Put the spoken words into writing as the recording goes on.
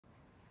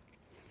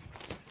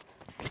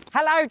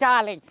Hello,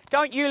 darling.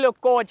 Don't you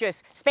look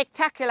gorgeous,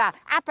 spectacular,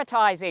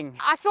 appetising?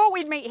 I thought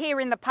we'd meet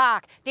here in the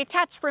park,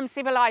 detached from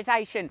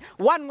civilization,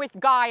 one with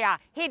Gaia,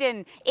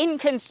 hidden,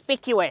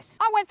 inconspicuous.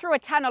 I went through a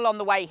tunnel on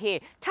the way here.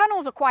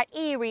 Tunnels are quite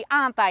eerie,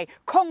 aren't they?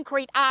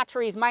 Concrete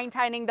arteries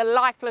maintaining the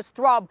lifeless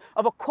throb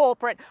of a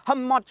corporate,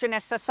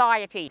 homogenous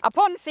society.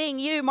 Upon seeing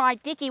you, my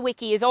dicky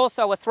wicky is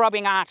also a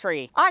throbbing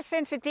artery. I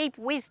sense a deep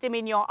wisdom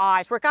in your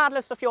eyes.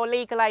 Regardless of your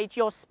legal age,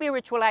 your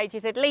spiritual age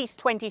is at least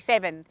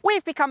 27.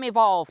 We've become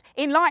evolved,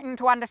 enlightened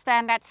to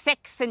understand that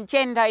sex and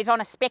gender is on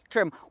a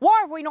spectrum. Why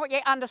have we not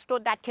yet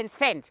understood that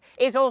consent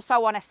is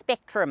also on a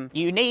spectrum?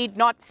 You need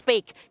not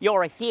speak.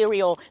 Your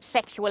ethereal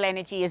sexual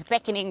energy is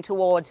beckoning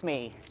towards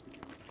me.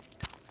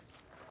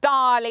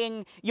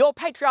 Darling, your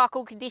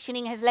patriarchal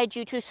conditioning has led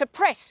you to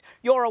suppress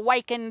your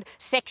awakened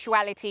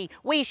sexuality.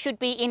 We should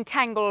be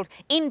entangled,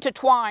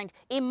 intertwined,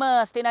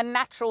 immersed in a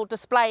natural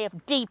display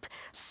of deep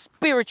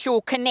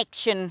spiritual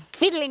connection,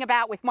 fiddling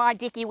about with my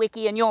dicky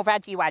wicky and your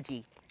vaggy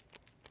waggy.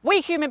 We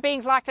human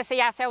beings like to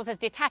see ourselves as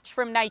detached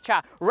from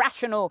nature,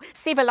 rational,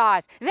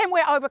 civilised. Then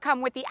we're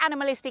overcome with the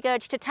animalistic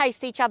urge to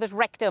taste each other's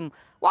rectum.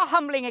 What a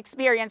humbling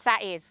experience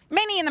that is.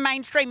 Many in the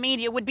mainstream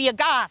media would be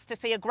aghast to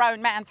see a grown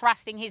man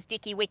thrusting his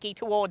dicky wicky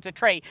towards a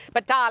tree.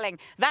 But darling,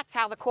 that's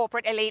how the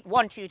corporate elite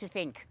want you to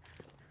think.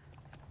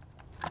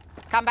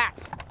 Come back.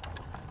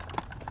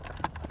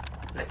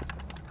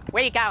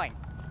 Where are you going?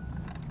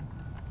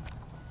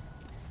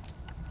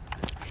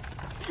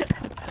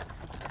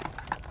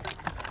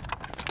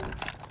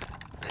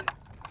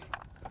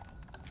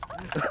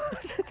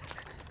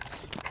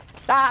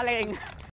 Darling.